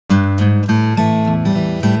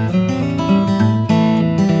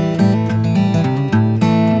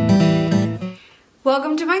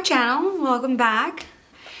Welcome to my channel, welcome back.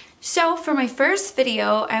 So for my first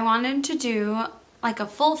video, I wanted to do like a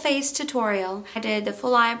full face tutorial. I did the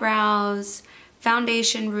full eyebrows,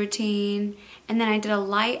 foundation routine, and then I did a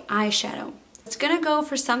light eyeshadow. It's gonna go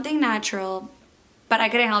for something natural, but I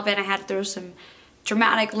couldn't help it, I had to throw some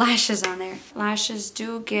dramatic lashes on there. Lashes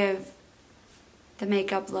do give the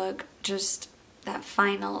makeup look just that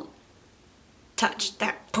final touch,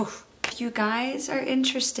 that poof. If you guys are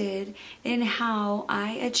interested in how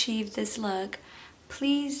I achieved this look,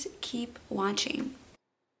 please keep watching.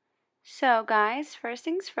 So guys, first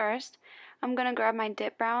things first, I'm going to grab my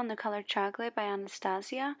Dipbrow in the color Chocolate by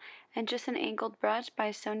Anastasia and just an angled brush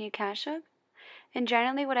by Sonia Kashuk. And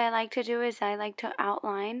generally what I like to do is I like to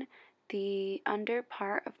outline the under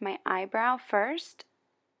part of my eyebrow first.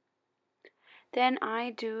 Then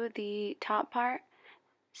I do the top part.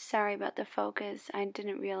 Sorry about the focus. I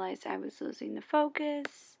didn't realize I was losing the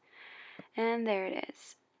focus. And there it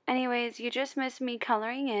is. Anyways, you just missed me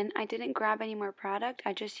coloring in. I didn't grab any more product.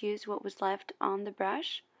 I just used what was left on the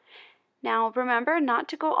brush. Now remember not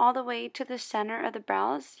to go all the way to the center of the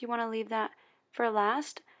brows. You want to leave that for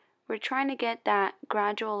last. We're trying to get that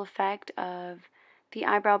gradual effect of the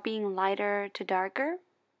eyebrow being lighter to darker.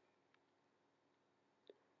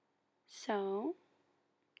 So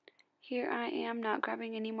here I am not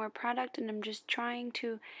grabbing any more product, and I'm just trying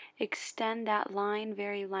to extend that line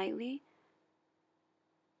very lightly.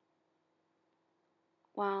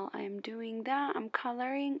 While I'm doing that, I'm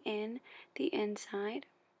coloring in the inside.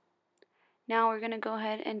 Now we're going to go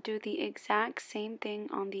ahead and do the exact same thing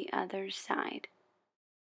on the other side.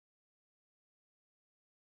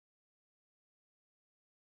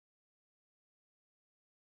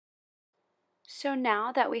 So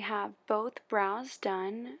now that we have both brows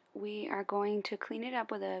done, we are going to clean it up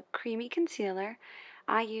with a creamy concealer.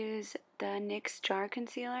 I use the NYX Jar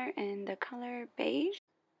Concealer in the color Beige.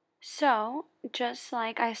 So, just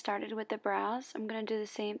like I started with the brows, I'm going to do the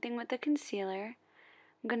same thing with the concealer.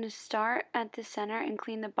 I'm going to start at the center and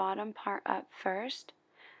clean the bottom part up first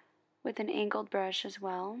with an angled brush as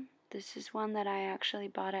well. This is one that I actually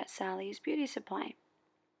bought at Sally's Beauty Supply.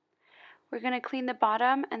 We're going to clean the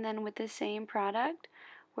bottom, and then with the same product,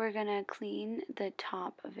 we're going to clean the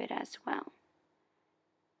top of it as well.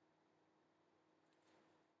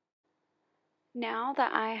 Now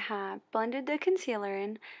that I have blended the concealer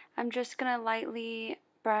in, I'm just going to lightly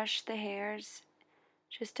brush the hairs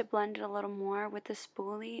just to blend it a little more with the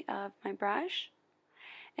spoolie of my brush.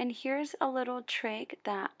 And here's a little trick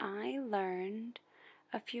that I learned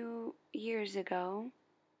a few years ago.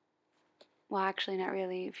 Well, actually not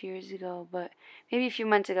really a few years ago, but maybe a few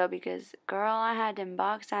months ago, because girl, I had them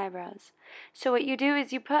box eyebrows. So what you do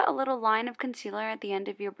is you put a little line of concealer at the end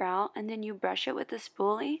of your brow, and then you brush it with the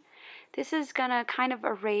spoolie. This is gonna kind of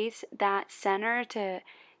erase that center to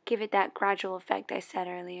give it that gradual effect I said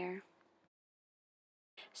earlier.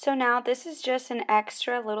 So now this is just an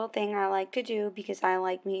extra little thing I like to do because I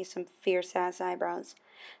like me some fierce ass eyebrows.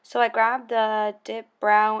 So I grabbed the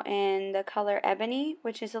Dipbrow in the color Ebony,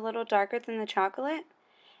 which is a little darker than the chocolate,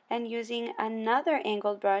 and using another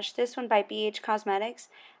angled brush, this one by BEIGE Cosmetics,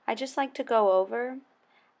 I just like to go over.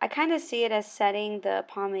 I kind of see it as setting the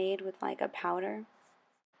pomade with like a powder.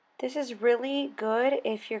 This is really good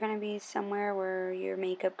if you're going to be somewhere where your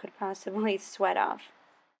makeup could possibly sweat off.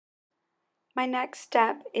 My next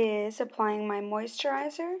step is applying my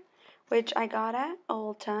moisturizer, which I got at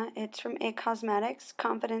Ulta. It's from NYX Cosmetics,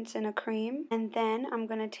 Confidence in a Cream. And then I'm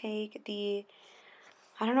going to take the,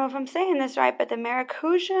 I don't know if I'm saying this right, but the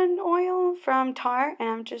Maracuja oil from Tarte, and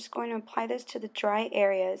I'm just going to apply this to the dry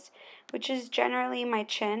areas, which is generally my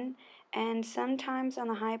chin and sometimes on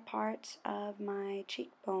the high parts of my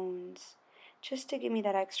cheekbones, just to give me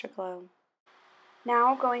that extra glow.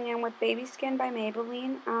 Now going in with Baby Skin by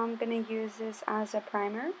Maybelline, I'm going to use this as a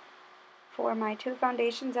primer for my two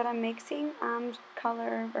foundations that I'm mixing.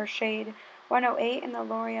 Color or shade 108 in the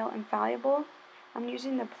L'Oreal Infallible. I'm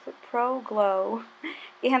using the Pro Glow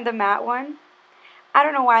and the matte one. I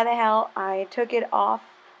don't know why the hell I took it off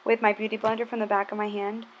with my beauty blender from the back of my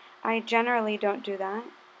hand. I generally don't do that.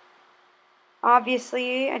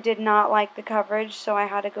 Obviously, I did not like the coverage, so I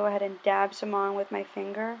had to go ahead and dab some on with my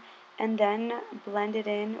finger and then blend it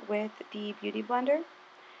in with the beauty blender,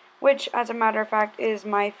 which as a matter of fact is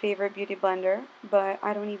my favorite beauty blender, but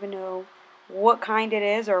I don't even know what kind it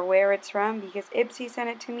is or where it's from because Ipsy sent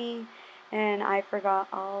it to me and I forgot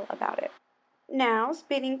all about it. Now,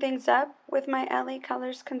 speeding things up with my LA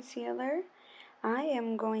Colors concealer, I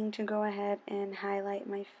am going to go ahead and highlight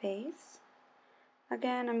my face.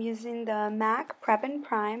 Again, I'm using the MAC Prep and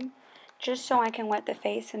Prime just so I can wet the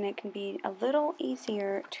face and it can be a little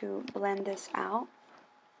easier to blend this out.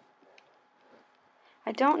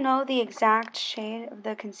 I don't know the exact shade of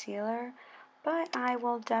the concealer, but I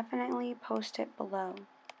will definitely post it below.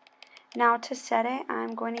 Now to set it,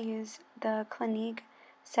 I'm going to use the Clinique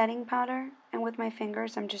setting powder, and with my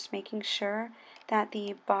fingers I'm just making sure that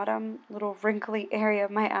the bottom little wrinkly area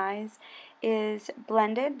of my eyes is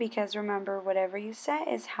blended, because remember, whatever you set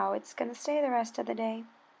is how it's going to stay the rest of the day.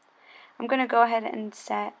 I'm going to go ahead and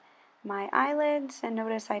set my eyelids, and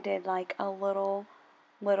notice I did like a little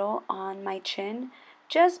on my chin,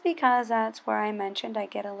 just because that's where I mentioned I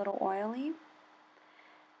get a little oily.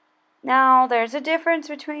 Now, there's a difference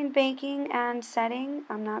between baking and setting.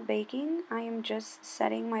 I'm not baking, I am just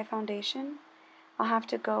setting my foundation. I'll have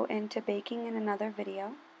to go into baking in another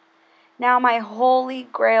video. Now, my holy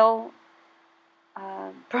grail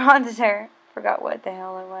bronzer, forgot what the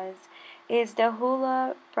hell it was, is the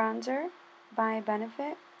HOOLA bronzer by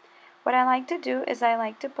Benefit. What I like to do is I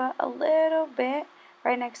like to put a little bit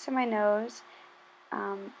right next to my nose,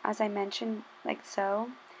 as I mentioned, like so.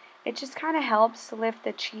 It just kind of helps lift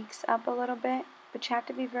the cheeks up a little bit, but you have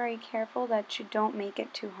to be very careful that you don't make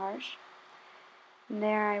it too harsh. And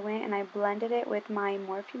there I went and I blended it with my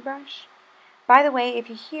Morphe brush. By the way, if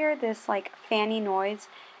you hear this like fanny noise,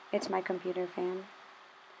 it's my computer fan.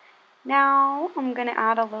 Now I'm going to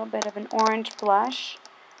add a little bit of an orange blush.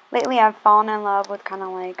 Lately I've fallen in love with kind of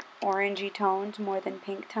like orangey tones more than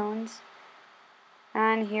pink tones.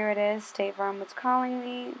 And here it is, State Farm was calling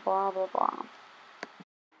me, blah blah blah.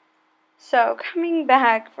 So, coming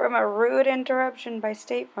back from a rude interruption by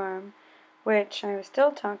State Farm, which I was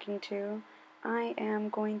still talking to, I am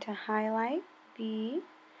going to highlight the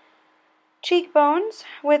cheekbones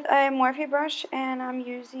with a Morphe brush, and I'm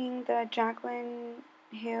using the Jaclyn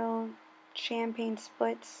Hill Champagne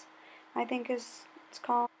Splits, I think it's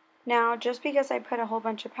called. Now, just because I put a whole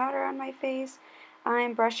bunch of powder on my face,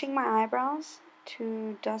 I'm brushing my eyebrows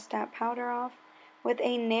to dust that powder off with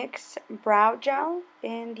a NYX brow gel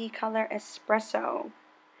in the color Espresso.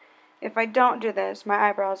 If I don't do this, my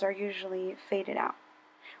eyebrows are usually faded out,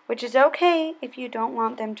 which is okay if you don't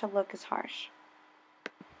want them to look as harsh.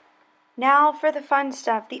 Now for the fun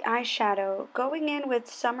stuff, the eyeshadow. Going in with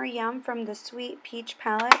Summer Yum from the Sweet Peach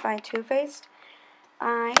palette by Too Faced.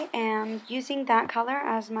 I am using that color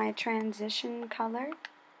as my transition color.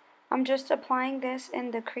 I'm just applying this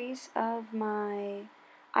in the crease of my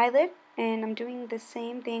eyelid, and I'm doing the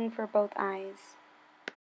same thing for both eyes.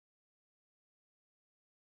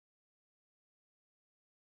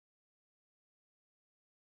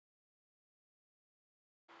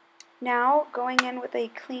 Now, going in with a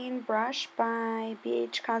clean brush by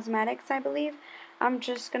BEIGE Cosmetics, I believe, I'm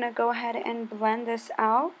just going to go ahead and blend this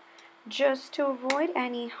out just to avoid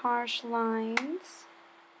any harsh lines.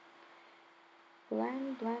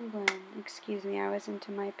 Blend, blend, blend. Excuse me, I was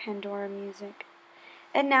into my Pandora music.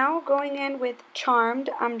 And now going in with Charmed,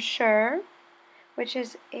 I'm sure, which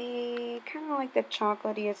is a kind of like the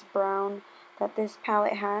chocolatiest brown that this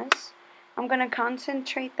palette has. I'm going to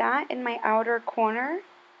concentrate that in my outer corner.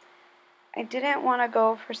 I didn't want to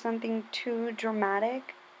go for something too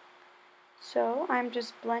dramatic, so I'm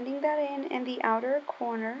just blending that in the outer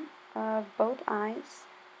corner of both eyes.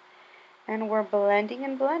 And we're blending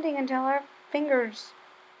and blending until our fingers,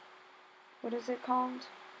 what is it called?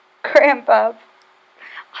 Cramp up.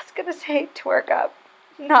 I was going to say twerk up,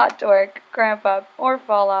 not dork, cramp up, or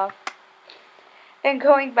fall off. And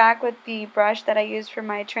going back with the brush that I used for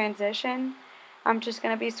my transition, I'm just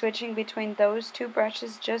going to be switching between those two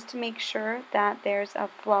brushes just to make sure that there's a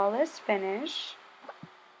flawless finish.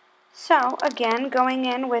 So again, going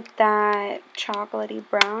in with that chocolatey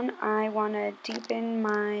brown, I want to deepen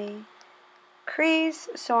my crease,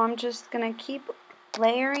 so I'm just going to keep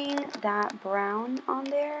layering that brown on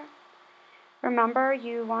there. Remember,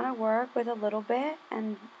 you want to work with a little bit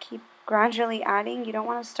and keep gradually adding. You don't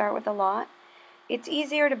want to start with a lot. It's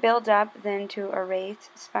easier to build up than to erase,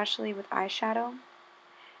 especially with eyeshadow.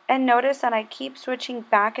 And notice that I keep switching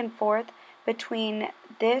back and forth between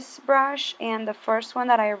this brush and the first one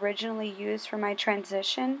that I originally used for my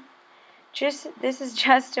transition. This is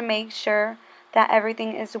just to make sure that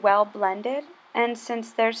everything is well blended. And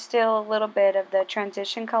since there's still a little bit of the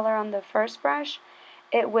transition color on the first brush,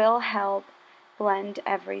 it will help blend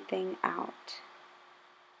everything out.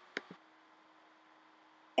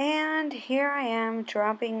 And here I am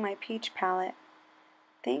dropping my peach palette.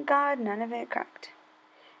 Thank God none of it cracked.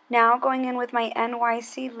 Now going in with my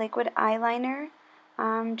NYC Liquid Eyeliner,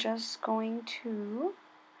 I'm just going to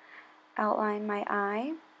outline my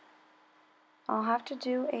eye. I'll have to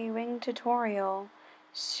do a wing tutorial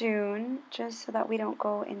soon, just so that we don't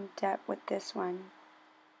go in depth with this one.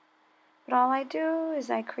 But all I do is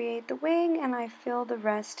I create the wing and I fill the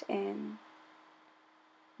rest in.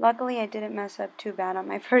 Luckily, I didn't mess up too bad on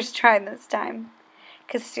my first try this time.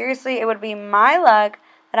 Because seriously, it would be my luck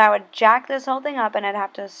that I would jack this whole thing up and I'd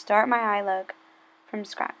have to start my eye look from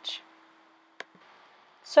scratch.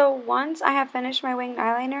 So once I have finished my winged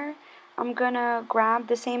eyeliner, I'm going to grab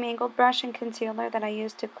the same angled brush and concealer that I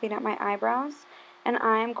used to clean up my eyebrows, and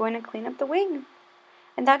I'm going to clean up the wing.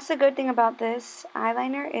 And that's the good thing about this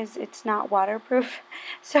eyeliner is it's not waterproof,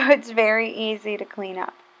 so it's very easy to clean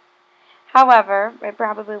up. However, it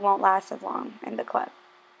probably won't last as long in the clip.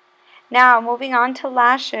 Now, moving on to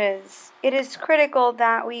lashes. It is critical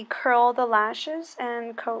that we curl the lashes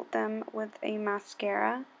and coat them with a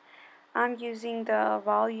mascara. I'm using the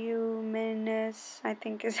Voluminous, I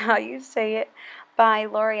think is how you say it, by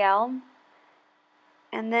L'Oreal.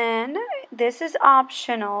 And then, this is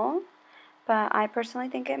optional, but I personally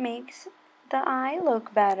think it makes the eye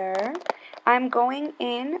look better. I'm going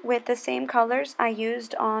in with the same colors I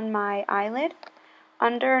used on my eyelid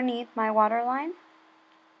underneath my waterline.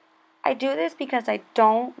 I do this because I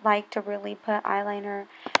don't like to really put eyeliner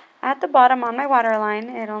at the bottom on my waterline.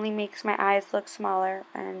 It only makes my eyes look smaller,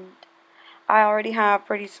 and I already have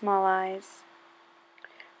pretty small eyes.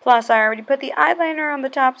 Plus, I already put the eyeliner on the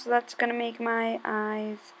top, so that's going to make my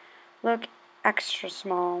eyes look extra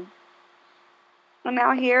small. And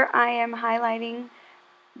now here I am highlighting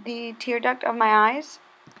the tear duct of my eyes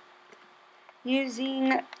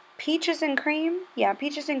using Peaches and Cream. Yeah,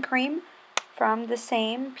 Peaches and Cream from the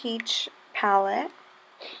same peach palette.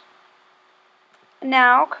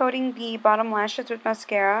 Now, coating the bottom lashes with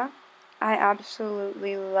mascara. I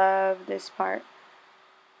absolutely love this part.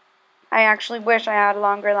 I actually wish I had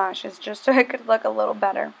longer lashes just so it could look a little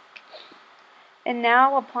better. And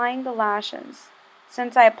now applying the lashes.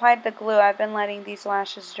 Since I applied the glue, I've been letting these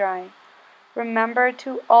lashes dry. Remember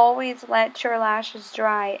to always let your lashes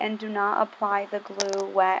dry and do not apply the glue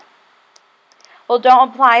wet. Well, don't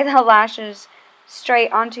apply the lashes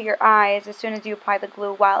straight onto your eyes as soon as you apply the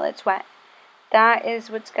glue while it's wet. That is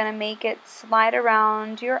what's going to make it slide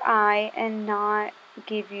around your eye and not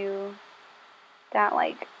give you that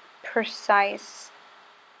like precise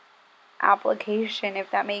application,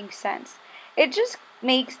 if that makes sense. It just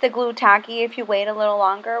makes the glue tacky if you wait a little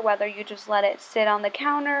longer, whether you just let it sit on the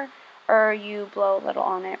counter or you blow a little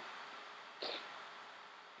on it.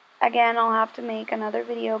 Again, I'll have to make another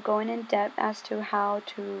video going in depth as to how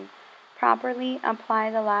to properly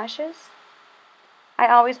apply the lashes. I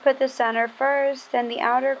always put the center first, then the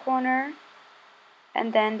outer corner,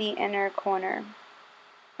 and then the inner corner.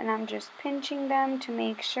 And I'm just pinching them to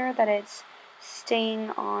make sure that it's staying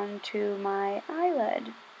onto my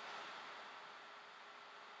eyelid.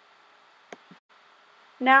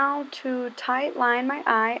 Now to tight line my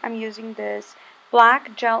eye, I'm using this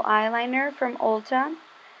black gel eyeliner from Ulta.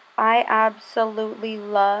 I absolutely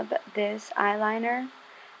love this eyeliner.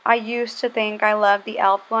 I used to think I loved the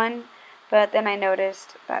e.l.f. one, but then I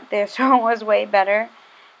noticed that this one was way better.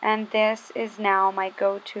 And this is now my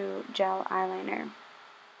go-to gel eyeliner.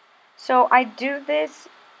 So I do this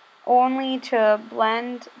only to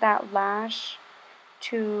blend that lash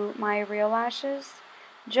to my real lashes,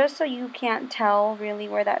 just so you can't tell really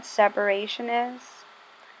where that separation is.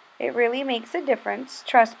 It really makes a difference,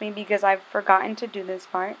 trust me, because I've forgotten to do this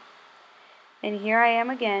part. And here I am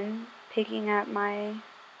again, picking at my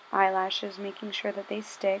eyelashes, making sure that they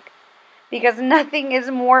stick, because nothing is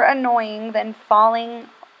more annoying than falling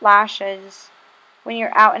lashes when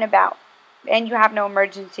you're out and about and you have no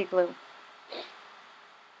emergency glue.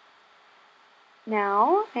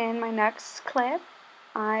 Now, in my next clip,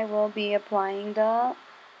 I will be applying the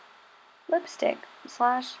lipstick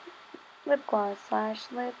slash lip gloss slash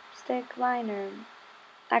lipstick liner.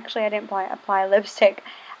 Actually, I didn't apply lipstick.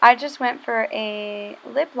 I just went for a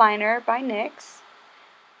lip liner by NYX.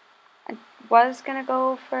 I was going to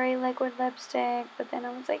go for a liquid lipstick, but then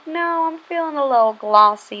I was like, no, I'm feeling a little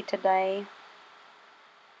glossy today.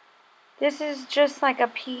 This is just like a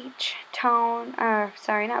peach tone,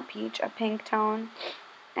 sorry, not peach, a pink tone.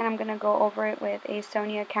 And I'm going to go over it with a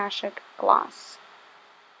Sonia Kashuk gloss.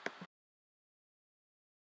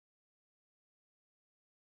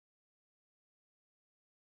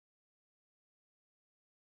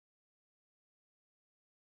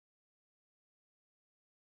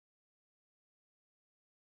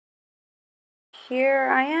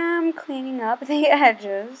 Here I am cleaning up the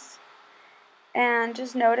edges. And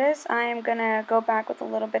just notice I am going to go back with a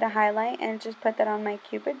little bit of highlight and just put that on my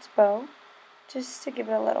Cupid's bow, just to give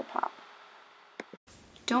it a little pop.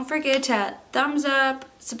 Don't forget to thumbs up,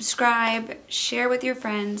 subscribe, share with your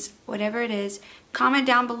friends, whatever it is. Comment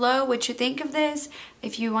down below what you think of this,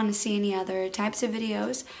 if you want to see any other types of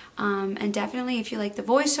videos, and definitely if you like the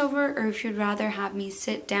voiceover or if you'd rather have me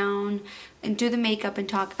sit down and do the makeup and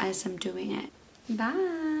talk as I'm doing it.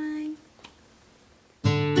 Bye!